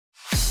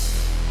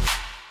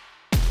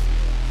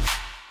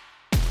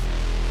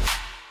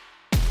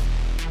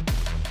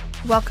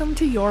Welcome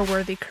to Your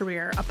Worthy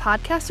Career, a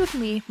podcast with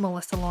me,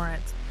 Melissa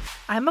Lawrence.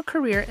 I'm a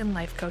career and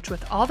life coach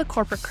with all the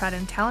corporate cred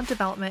in talent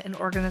development and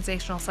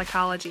organizational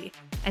psychology,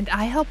 and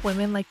I help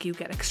women like you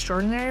get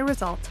extraordinary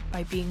results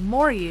by being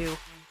more you,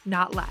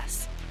 not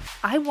less.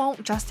 I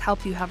won't just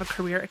help you have a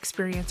career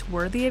experience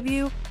worthy of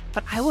you,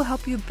 but I will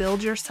help you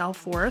build your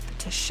self-worth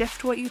to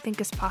shift what you think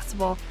is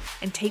possible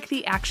and take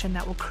the action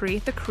that will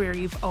create the career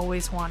you've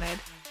always wanted.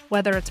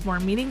 Whether it's more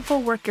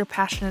meaningful work you're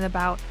passionate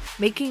about,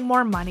 making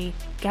more money,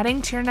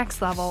 getting to your next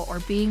level,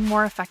 or being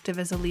more effective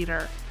as a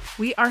leader,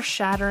 we are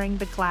shattering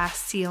the glass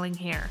ceiling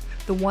here,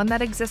 the one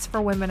that exists for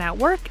women at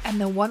work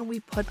and the one we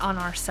put on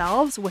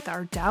ourselves with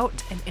our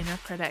doubt and inner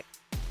critic.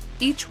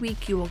 Each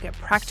week, you will get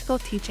practical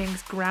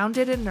teachings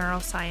grounded in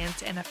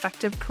neuroscience and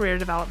effective career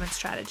development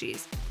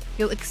strategies.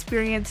 You'll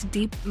experience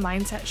deep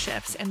mindset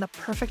shifts and the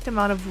perfect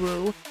amount of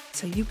woo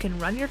so you can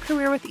run your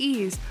career with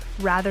ease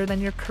rather than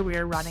your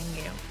career running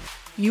you.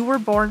 You were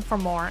born for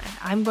more, and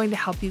I'm going to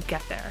help you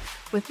get there,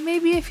 with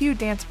maybe a few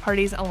dance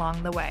parties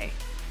along the way.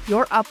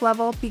 Your up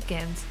level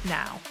begins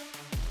now.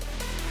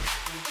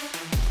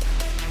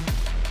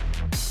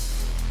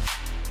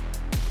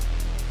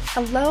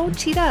 Hello,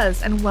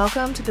 cheetahs, and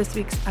welcome to this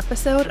week's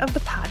episode of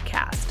the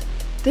podcast.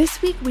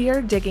 This week, we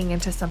are digging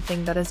into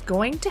something that is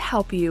going to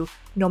help you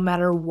no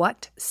matter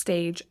what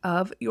stage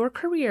of your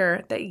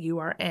career that you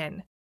are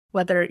in.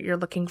 Whether you're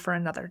looking for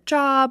another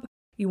job,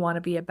 you want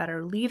to be a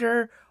better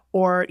leader,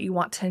 or you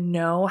want to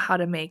know how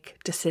to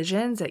make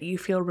decisions that you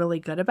feel really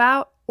good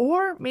about,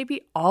 or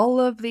maybe all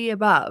of the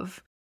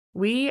above.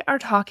 We are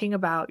talking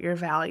about your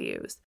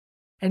values.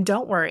 And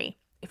don't worry,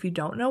 if you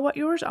don't know what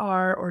yours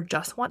are or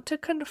just want to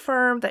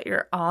confirm that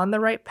you're on the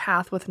right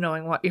path with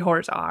knowing what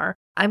yours are,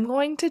 I'm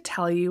going to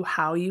tell you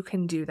how you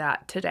can do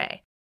that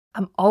today.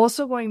 I'm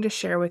also going to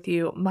share with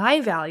you my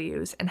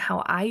values and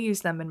how I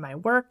use them in my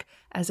work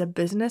as a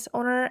business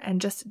owner and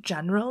just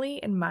generally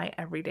in my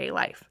everyday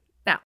life.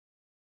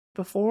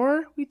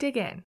 Before we dig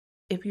in,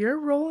 if you're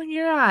rolling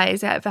your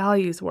eyes at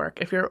values work,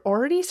 if you're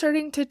already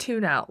starting to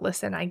tune out,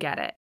 listen, I get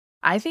it.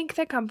 I think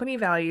that company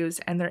values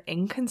and their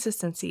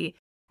inconsistency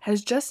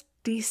has just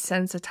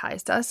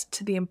desensitized us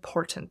to the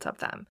importance of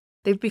them.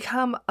 They've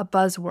become a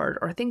buzzword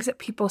or things that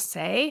people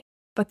say,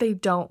 but they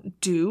don't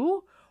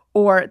do,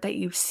 or that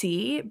you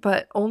see,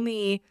 but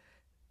only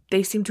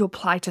they seem to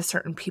apply to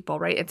certain people,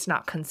 right? It's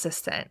not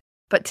consistent.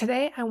 But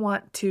today I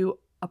want to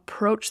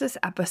approach this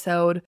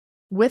episode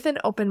with an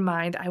open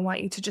mind. I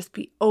want you to just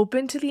be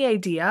open to the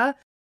idea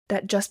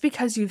that just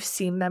because you've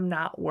seen them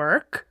not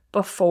work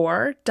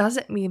before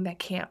doesn't mean they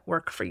can't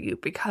work for you,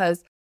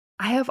 because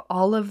I have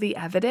all of the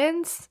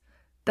evidence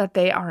that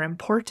they are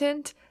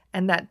important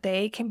and that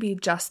they can be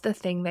just the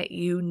thing that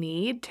you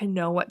need to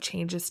know what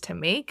changes to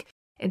make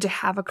and to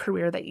have a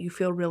career that you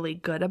feel really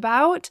good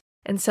about.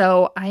 And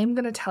so I am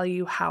going to tell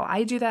you how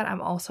I do that.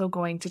 I'm also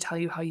going to tell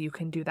you how you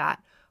can do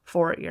that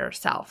for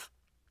yourself.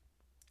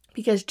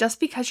 Because just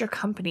because your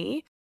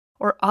company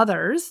or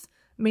others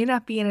may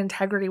not be in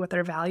integrity with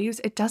their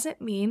values, it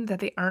doesn't mean that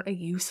they aren't a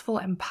useful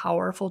and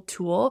powerful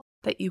tool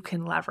that you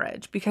can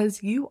leverage,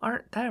 because you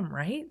aren't them,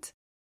 right?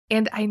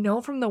 And I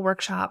know from the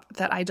workshop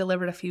that I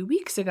delivered a few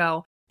weeks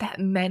ago that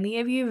many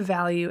of you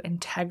value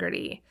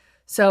integrity.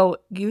 So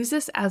use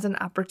this as an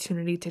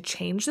opportunity to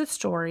change the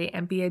story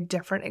and be a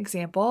different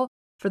example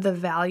for the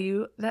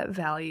value that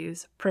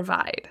values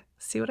provide.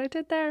 See what I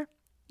did there?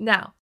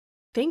 Now,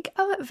 think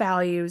of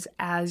values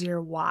as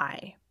your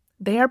why.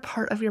 They are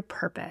part of your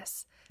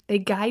purpose. They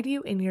guide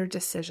you in your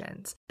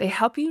decisions. They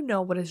help you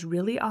know what is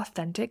really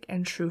authentic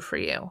and true for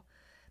you.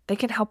 They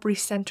can help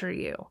recenter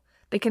you.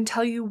 They can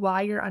tell you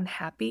why you're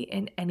unhappy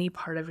in any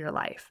part of your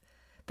life.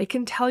 They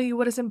can tell you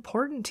what is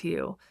important to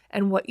you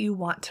and what you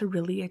want to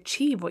really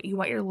achieve, what you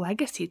want your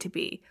legacy to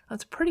be.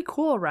 That's pretty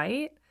cool,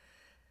 right?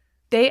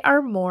 They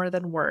are more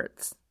than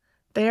words.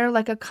 They are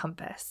like a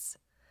compass.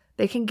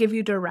 They can give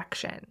you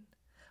direction.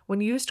 When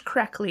used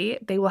correctly,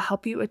 they will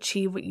help you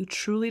achieve what you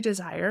truly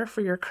desire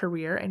for your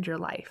career and your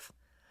life.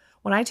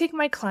 When I take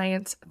my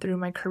clients through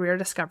my career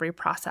discovery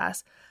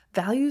process,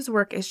 values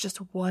work is just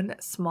one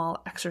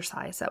small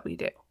exercise that we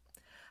do.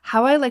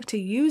 How I like to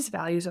use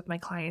values with my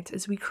clients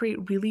is we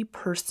create really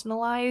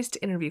personalized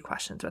interview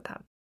questions with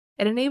them.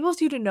 It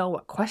enables you to know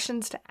what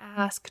questions to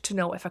ask, to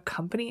know if a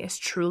company is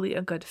truly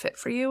a good fit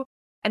for you,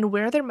 and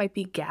where there might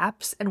be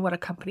gaps in what a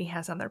company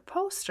has on their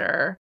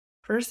poster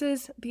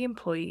versus the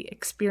employee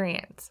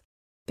experience.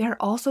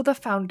 They're also the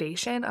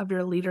foundation of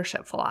your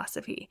leadership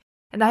philosophy.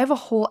 And I have a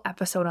whole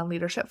episode on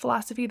leadership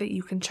philosophy that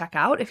you can check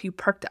out if you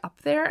perked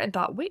up there and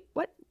thought, wait,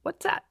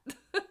 what's that?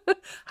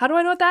 How do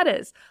I know what that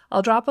is?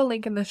 I'll drop a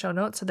link in the show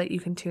notes so that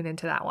you can tune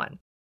into that one.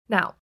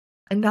 Now,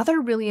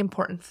 another really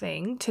important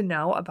thing to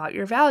know about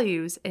your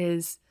values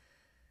is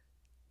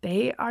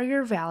they are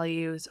your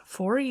values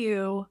for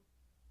you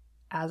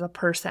as a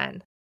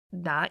person,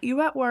 not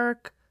you at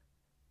work,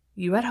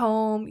 you at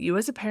home, you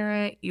as a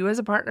parent, you as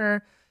a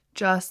partner,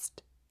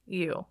 just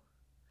you.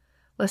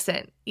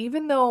 Listen,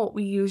 even though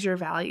we use your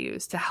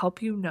values to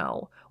help you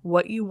know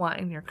what you want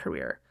in your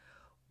career,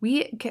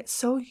 We get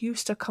so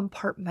used to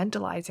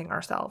compartmentalizing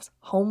ourselves,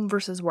 home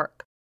versus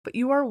work. But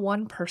you are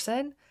one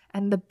person,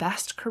 and the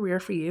best career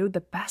for you,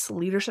 the best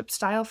leadership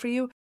style for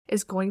you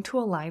is going to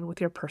align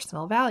with your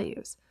personal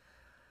values.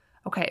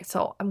 Okay,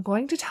 so I'm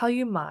going to tell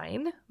you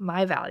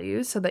my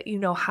values, so that you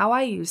know how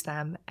I use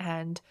them.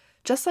 And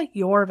just like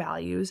your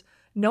values,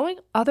 knowing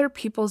other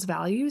people's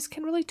values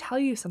can really tell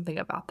you something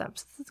about them.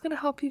 So this is going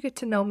to help you get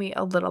to know me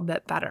a little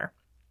bit better.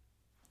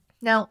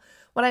 Now,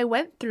 when I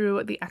went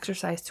through the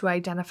exercise to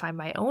identify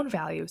my own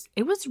values,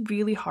 it was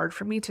really hard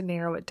for me to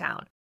narrow it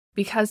down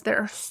because there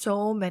are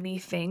so many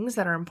things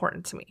that are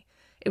important to me.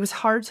 It was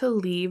hard to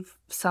leave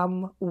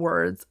some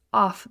words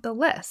off the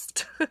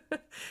list.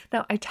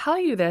 Now, I tell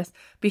you this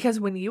because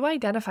when you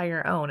identify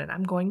your own, and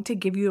I'm going to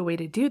give you a way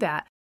to do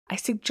that, I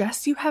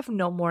suggest you have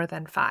no more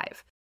than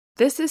 5.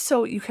 This is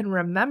so you can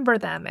remember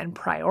them and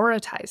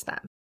prioritize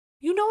them.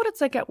 You know what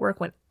it's like at work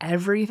when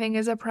everything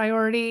is a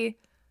priority?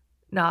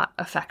 Not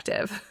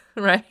effective,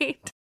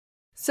 right?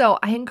 So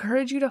I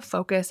encourage you to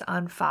focus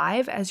on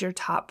 5 as your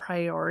top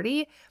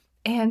priority,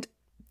 and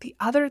the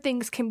other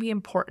things can be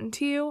important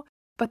to you,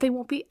 but they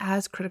won't be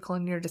as critical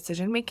in your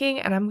decision making.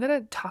 And I'm going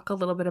to talk a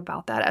little bit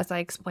about that as I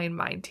explain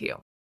mine to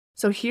you.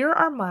 So here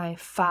are my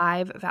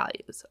 5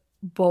 values: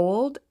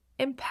 bold,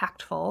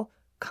 impactful,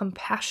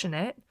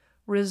 compassionate,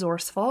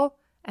 resourceful,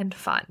 and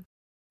fun.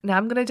 Now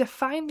I'm going to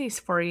define these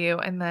for you,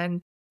 and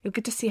then you'll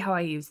get to see how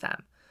I use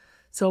them.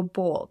 So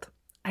bold.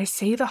 I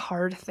say the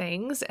hard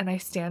things and I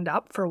stand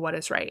up for what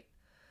is right.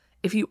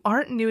 If you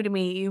aren't new to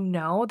me, you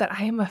know that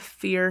I am a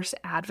fierce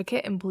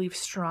advocate and believe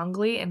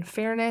strongly in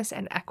fairness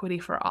and equity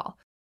for all.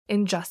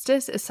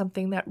 Injustice is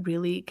something that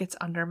really gets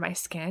under my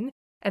skin.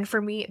 And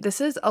for me,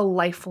 this is a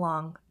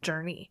lifelong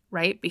journey,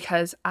 right?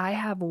 Because I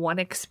have one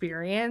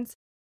experience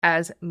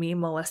as me,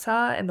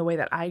 Melissa, and the way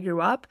that I grew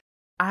up.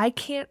 I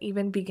can't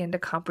even begin to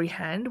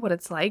comprehend what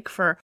it's like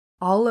for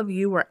all of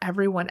you or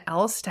everyone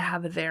else to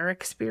have their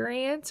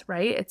experience,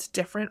 right? It's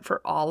different for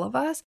all of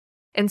us.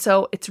 And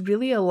so it's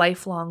really a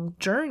lifelong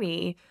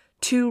journey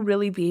to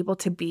really be able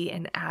to be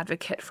an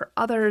advocate for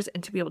others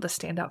and to be able to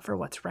stand up for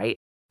what's right.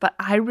 But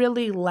I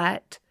really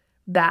let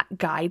that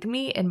guide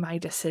me in my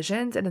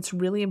decisions. And it's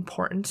really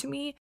important to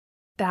me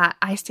that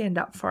I stand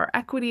up for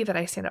equity, that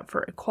I stand up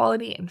for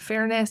equality and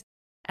fairness,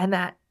 and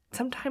that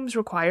sometimes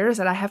requires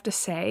that I have to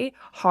say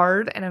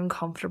hard and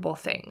uncomfortable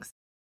things.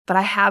 But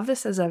I have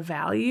this as a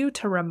value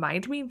to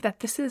remind me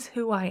that this is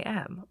who I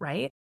am,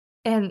 right?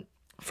 And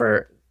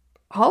for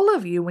all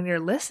of you, when you're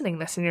listening to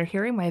this and you're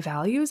hearing my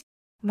values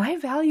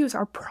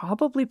are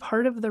probably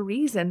part of the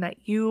reason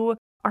that you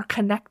are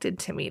connected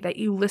to me, that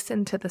you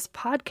listen to this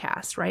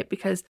podcast, right?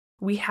 Because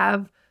we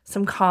have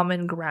some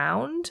common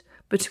ground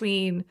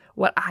between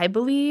what I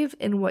believe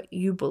and what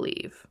you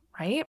believe,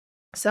 right?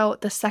 So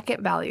the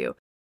second value,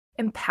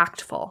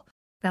 impactful.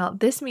 Now,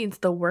 this means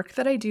the work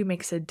that I do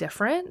makes a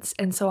difference,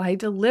 and so I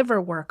deliver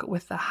work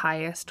with the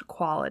highest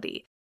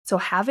quality. So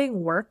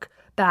having work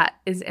that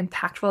is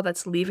impactful,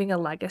 that's leaving a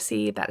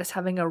legacy, that is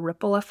having a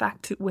ripple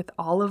effect with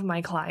all of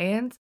my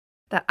clients,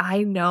 that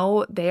I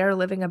know they are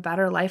living a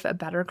better life, a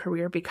better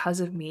career because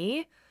of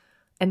me,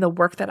 and the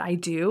work that I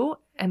do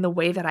and the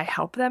way that I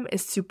help them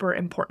is super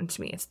important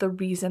to me. It's the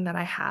reason that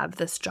I have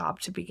this job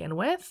to begin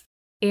with.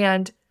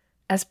 And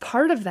as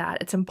part of that,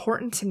 it's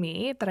important to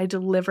me that I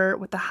deliver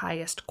with the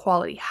highest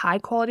quality. High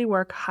quality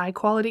work, high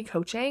quality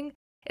coaching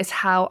is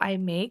how I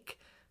make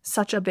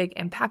such a big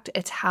impact.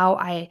 It's how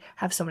I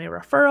have so many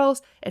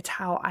referrals. It's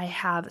how I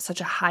have such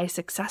a high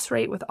success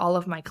rate with all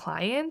of my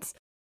clients,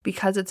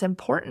 because it's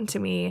important to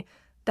me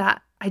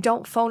that I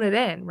don't phone it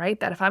in, right?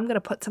 That if I'm going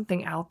to put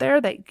something out there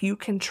that you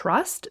can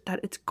trust, that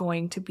it's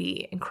going to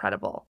be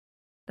incredible.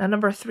 Now,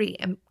 number 3,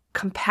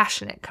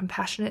 compassionate.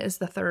 Compassionate is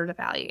the third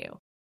value.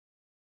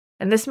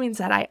 And this means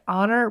that I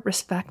honor,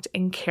 respect,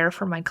 and care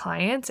for my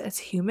clients as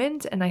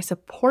humans, and I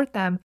support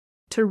them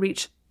to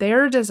reach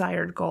their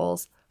desired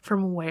goals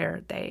from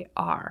where they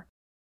are.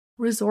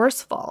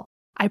 Resourceful.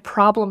 I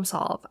problem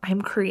solve.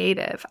 I'm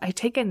creative. I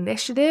take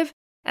initiative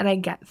and I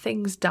get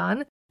things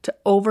done to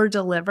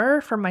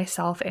over-deliver for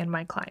myself and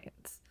my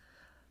clients.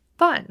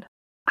 Fun.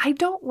 I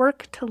don't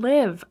work to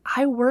live.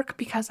 I work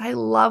because I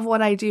love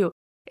what I do.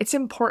 It's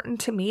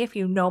important to me, if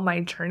you know my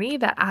journey,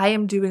 that I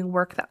am doing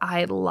work that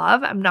I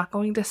love. I'm not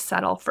going to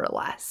settle for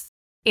less.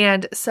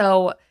 And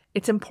so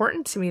it's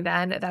important to me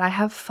then that I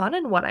have fun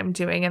in what I'm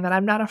doing and that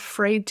I'm not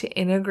afraid to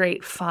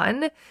integrate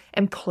fun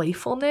and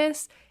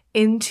playfulness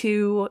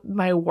into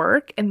my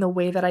work and the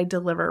way that I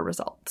deliver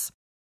results.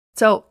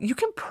 So you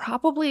can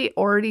probably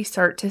already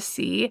start to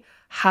see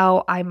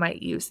how I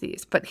might use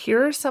these, but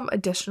here are some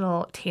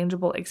additional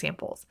tangible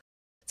examples.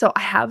 So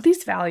I have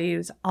these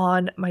values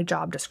on my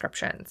job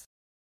descriptions.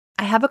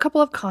 I have a couple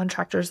of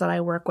contractors that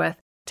I work with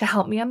to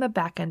help me on the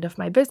back end of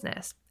my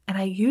business. And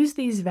I use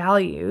these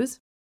values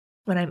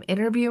when I'm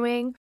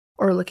interviewing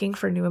or looking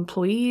for new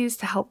employees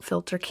to help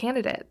filter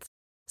candidates.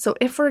 So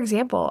if, for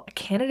example, a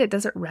candidate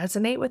doesn't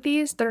resonate with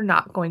these, they're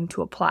not going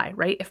to apply,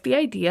 right? If the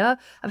idea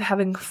of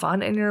having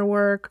fun in your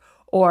work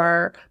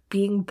or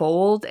being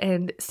bold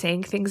and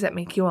saying things that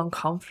make you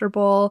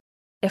uncomfortable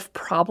if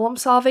problem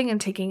solving and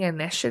taking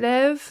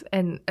initiative,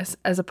 and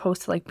as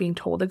opposed to like being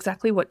told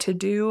exactly what to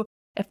do,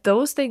 if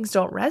those things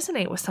don't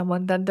resonate with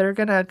someone, then they're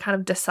going to kind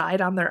of decide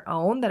on their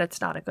own that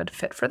it's not a good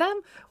fit for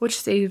them, which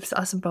saves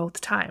us both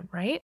time,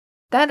 right?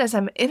 Then as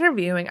I'm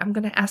interviewing, I'm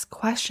going to ask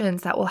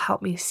questions that will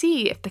help me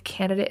see if the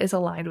candidate is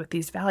aligned with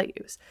these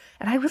values.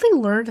 And I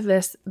really learned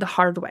this the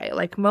hard way.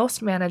 Like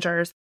most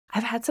managers,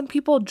 I've had some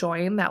people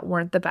join that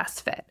weren't the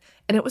best fit.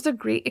 And it was a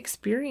great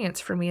experience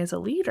for me as a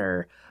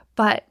leader.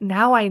 But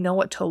now I know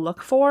what to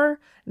look for,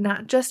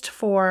 not just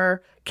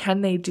for can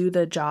they do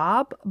the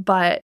job,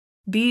 but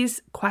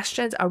these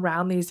questions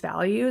around these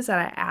values that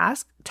I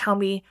ask tell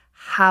me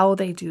how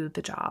they do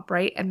the job,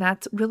 right? And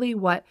that's really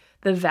what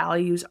the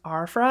values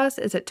are for us,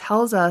 is it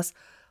tells us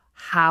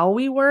how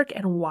we work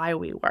and why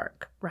we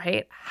work,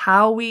 right?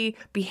 How we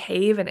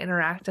behave and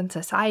interact in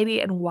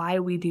society and why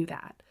we do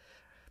that.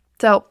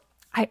 So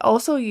I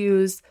also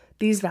use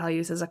these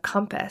values as a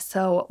compass.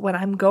 So when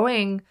I'm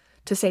going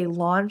to say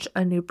launch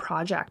a new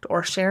project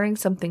or sharing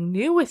something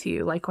new with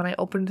you, like when I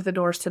opened the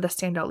doors to the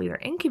Standout Leader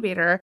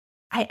Incubator,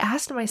 I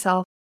asked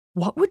myself,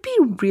 what would be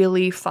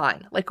really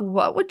fun? Like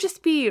what would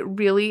just be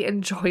really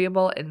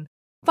enjoyable and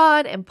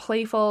fun and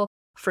playful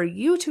for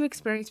you to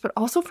experience, but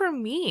also for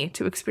me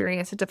to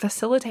experience and to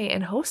facilitate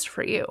and host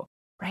for you,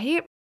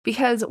 right?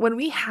 Because when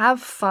we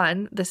have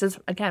fun, this is,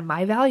 again,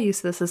 my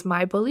values, this is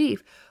my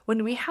belief.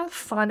 When we have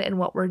fun in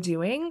what we're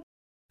doing,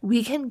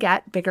 we can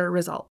get bigger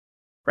results,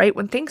 right?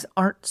 When things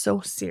aren't so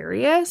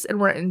serious and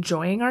we're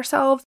enjoying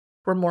ourselves,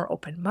 we're more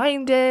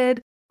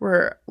open-minded,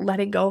 we're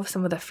letting go of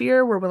some of the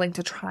fear, we're willing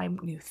to try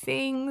new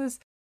things,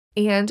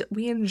 and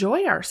we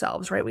enjoy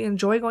ourselves, right? We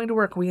enjoy going to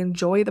work. We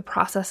enjoy the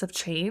process of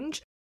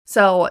change.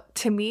 So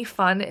to me,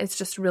 fun is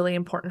just really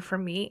important for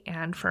me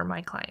and for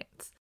my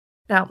clients.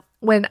 Now,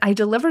 when I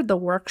delivered the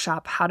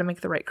workshop, How to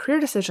Make the Right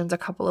Career Decisions, a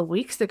couple of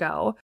weeks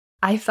ago,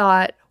 I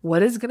thought,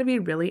 what is going to be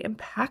really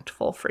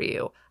impactful for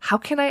you? How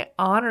can I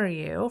honor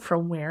you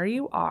from where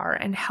you are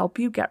and help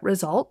you get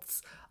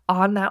results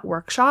on that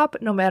workshop,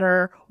 no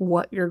matter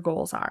what your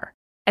goals are?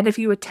 And if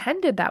you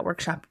attended that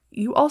workshop,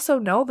 you also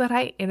know that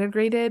I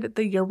integrated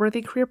the Your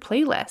Worthy Career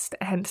playlist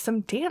and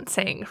some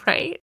dancing,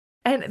 right?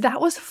 And that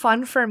was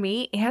fun for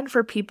me and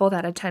for people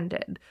that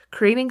attended,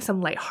 creating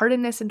some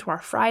lightheartedness into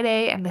our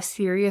Friday and the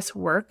serious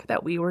work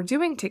that we were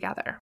doing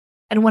together.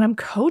 And when I'm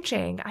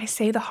coaching, I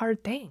say the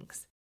hard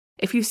things.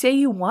 If you say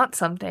you want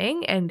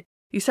something and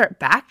you start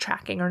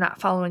backtracking or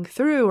not following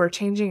through or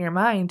changing your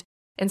mind,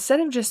 instead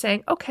of just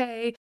saying,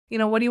 okay,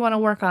 what do you want to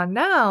work on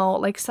now?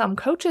 Like some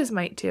coaches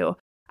might do,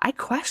 I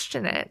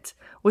question it.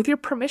 With your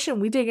permission,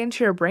 we dig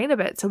into your brain a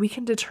bit so we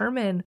can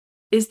determine,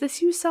 is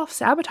this you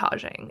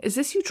self-sabotaging? Is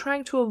this you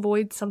trying to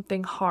avoid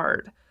something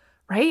hard,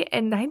 right?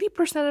 And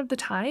 90% of the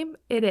time,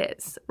 it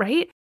is,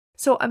 right?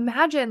 So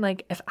imagine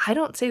if I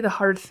don't say the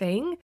hard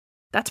thing,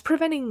 that's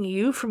preventing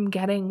you from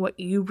getting what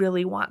you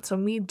really want. So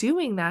me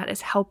doing that is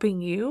helping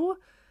you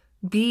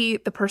be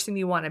the person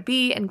you want to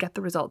be and get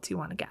the results you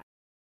want to get.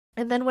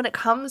 And then when it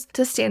comes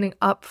to standing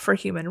up for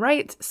human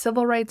rights,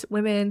 civil rights,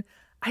 women,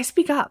 I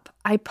speak up.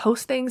 I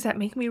post things that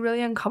make me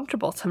really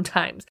uncomfortable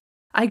sometimes.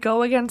 I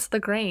go against the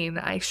grain.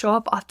 I show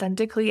up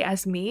authentically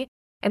as me,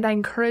 and I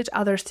encourage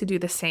others to do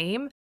the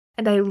same.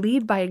 And I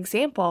lead by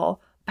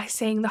example by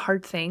saying the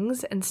hard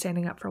things and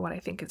standing up for what I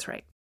think is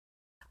right.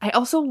 I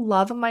also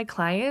love my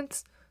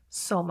clients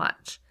so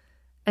much.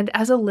 And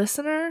as a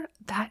listener,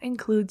 that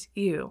includes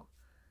you.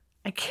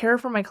 I care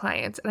for my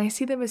clients, and I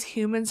see them as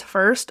humans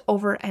first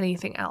over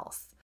anything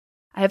else.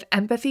 I have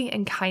empathy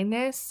and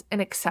kindness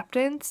and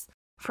acceptance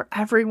for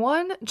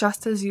everyone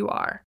just as you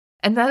are.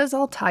 And that is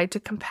all tied to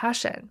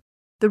compassion.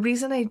 The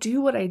reason I do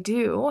what I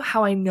do,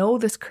 how I know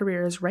this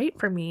career is right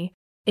for me,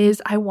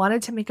 is I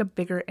wanted to make a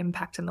bigger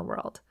impact in the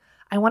world.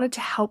 I wanted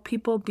to help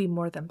people be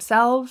more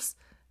themselves,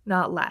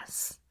 not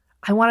less.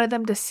 I wanted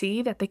them to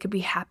see that they could be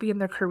happy in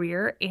their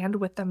career and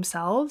with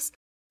themselves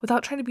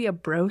without trying to be a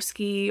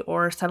broski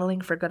or settling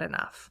for good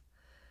enough.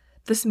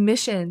 This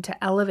mission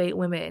to elevate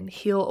women,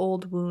 heal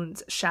old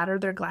wounds, shatter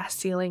their glass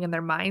ceiling in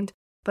their mind,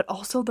 but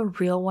also the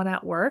real one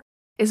at work,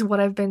 is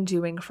what I've been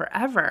doing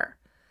forever.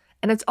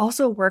 And it's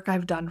also work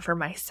I've done for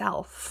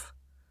myself.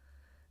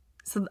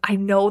 So I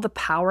know the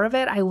power of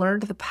it. I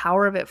learned the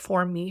power of it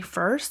for me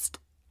first,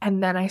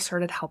 and then I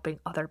started helping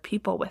other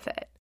people with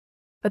it.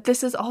 But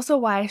this is also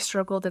why I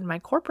struggled in my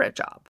corporate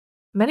job.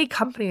 Many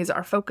companies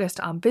are focused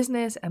on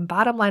business and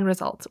bottom line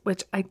results,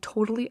 which I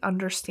totally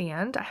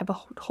understand. I have a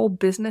whole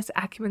business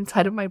acumen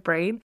side of my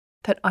brain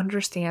that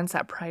understands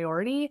that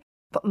priority.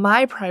 But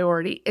my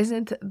priority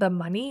isn't the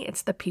money,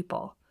 it's the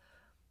people.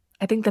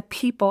 I think the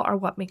people are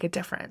what make a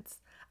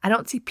difference. I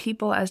don't see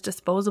people as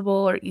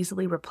disposable or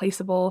easily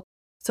replaceable.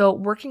 So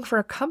working for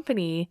a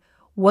company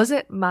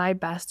wasn't my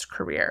best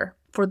career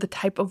for the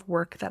type of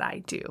work that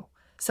I do.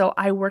 So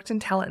I worked in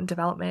talent and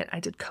development. I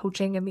did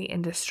coaching in the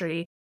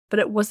industry, but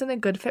it wasn't a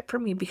good fit for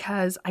me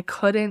because I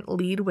couldn't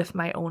lead with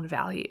my own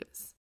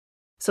values.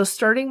 So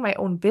starting my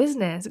own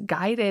business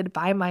guided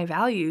by my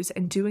values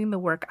and doing the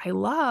work I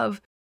love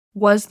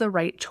was the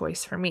right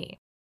choice for me.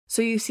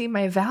 So you see,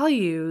 my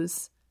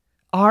values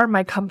are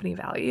my company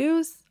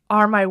values,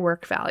 are my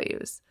work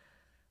values.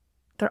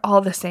 They're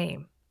all the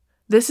same.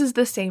 This is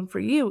the same for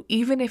you,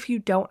 even if you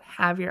don't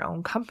have your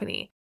own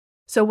company.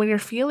 So when you're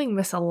feeling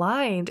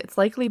misaligned, it's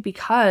likely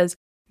because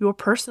your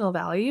personal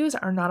values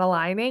are not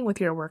aligning with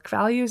your work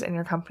values and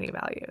your company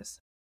values.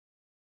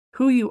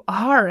 Who you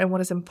are and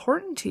what is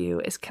important to you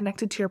is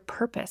connected to your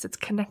purpose. It's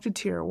connected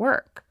to your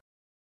work.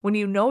 When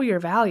you know your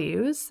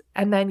values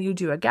and then you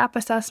do a gap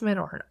assessment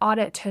or an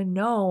audit to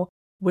know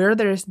where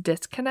there's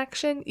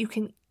disconnection, you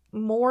can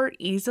more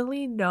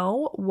easily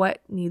know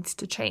what needs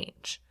to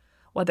change,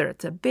 whether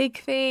it's a big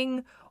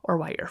thing or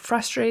why you're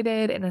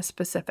frustrated in a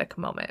specific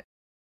moment.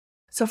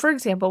 So for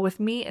example, with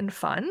me and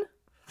fun,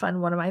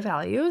 one of my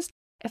values,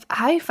 if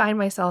I find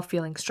myself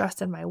feeling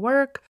stressed in my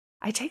work,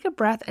 I take a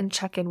breath and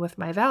check in with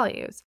my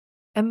values.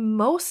 And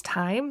most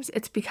times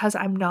it's because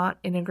I'm not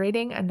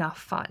integrating enough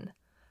fun.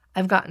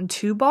 I've gotten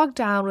too bogged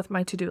down with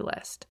my to-do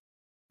list.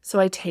 So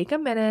I take a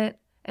minute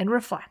and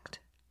reflect.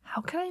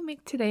 How can I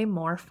make today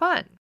more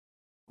fun?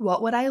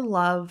 What would I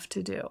love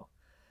to do?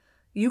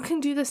 You can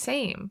do the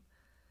same.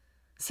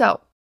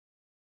 So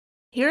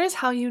here is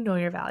how you know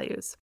your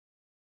values.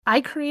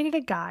 I created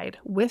a guide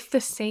with the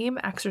same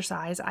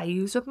exercise I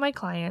use with my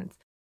clients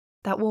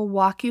that will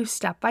walk you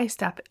step by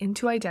step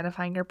into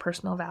identifying your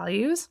personal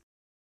values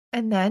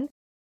and then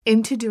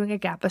into doing a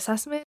gap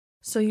assessment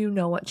so you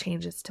know what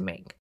changes to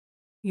make.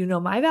 You know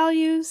my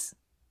values.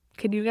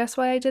 Can you guess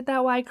why I did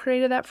that? Why I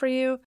created that for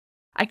you?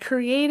 I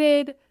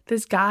created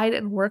this guide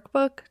and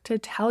workbook to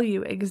tell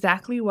you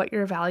exactly what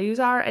your values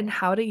are and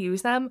how to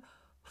use them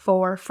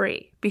for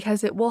free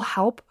because it will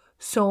help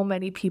so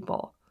many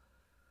people.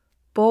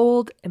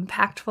 Bold,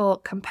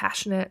 impactful,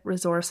 compassionate,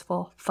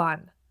 resourceful,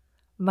 fun.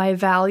 My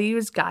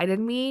values guided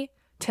me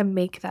to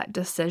make that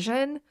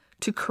decision,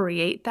 to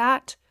create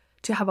that,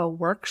 to have a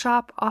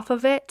workshop off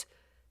of it,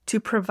 to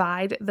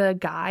provide the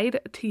guide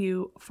to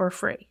you for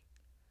free.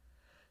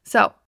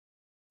 So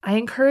I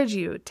encourage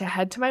you to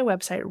head to my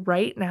website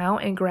right now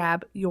and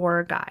grab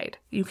your guide.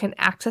 You can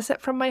access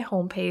it from my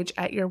homepage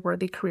at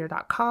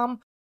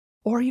yourworthycareer.com,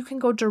 or you can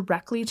go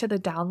directly to the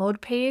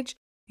download page,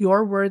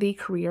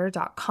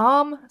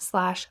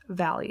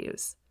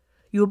 yourworthycareer.com/values.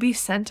 You'll be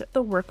sent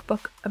the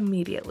workbook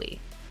immediately.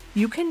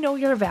 You can know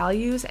your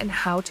values and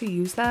how to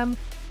use them,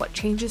 what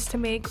changes to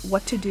make,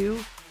 what to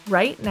do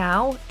right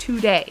now,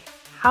 today.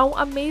 How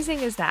amazing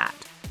is that?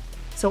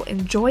 So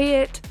enjoy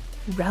it,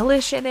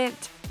 relish in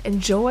it,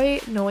 enjoy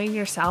knowing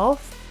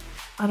yourself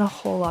on a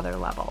whole other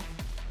level.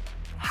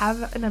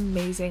 Have an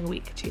amazing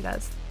week,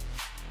 Cheetahs.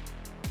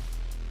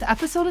 The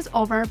episode is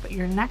over, but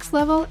your next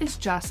level is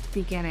just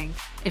beginning.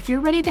 If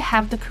you're ready to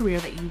have the career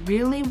that you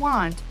really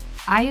want,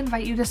 I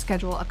invite you to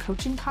schedule a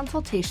coaching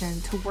consultation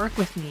to work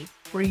with me,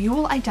 where you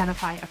will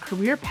identify a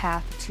career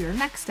path to your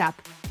next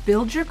step,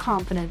 build your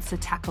confidence to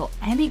tackle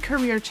any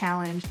career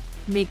challenge,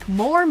 make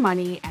more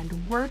money,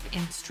 and work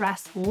and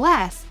stress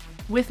less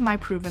with my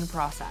proven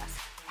process.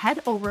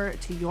 Head over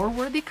to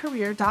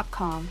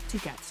yourworthycareer.com to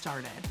get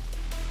started.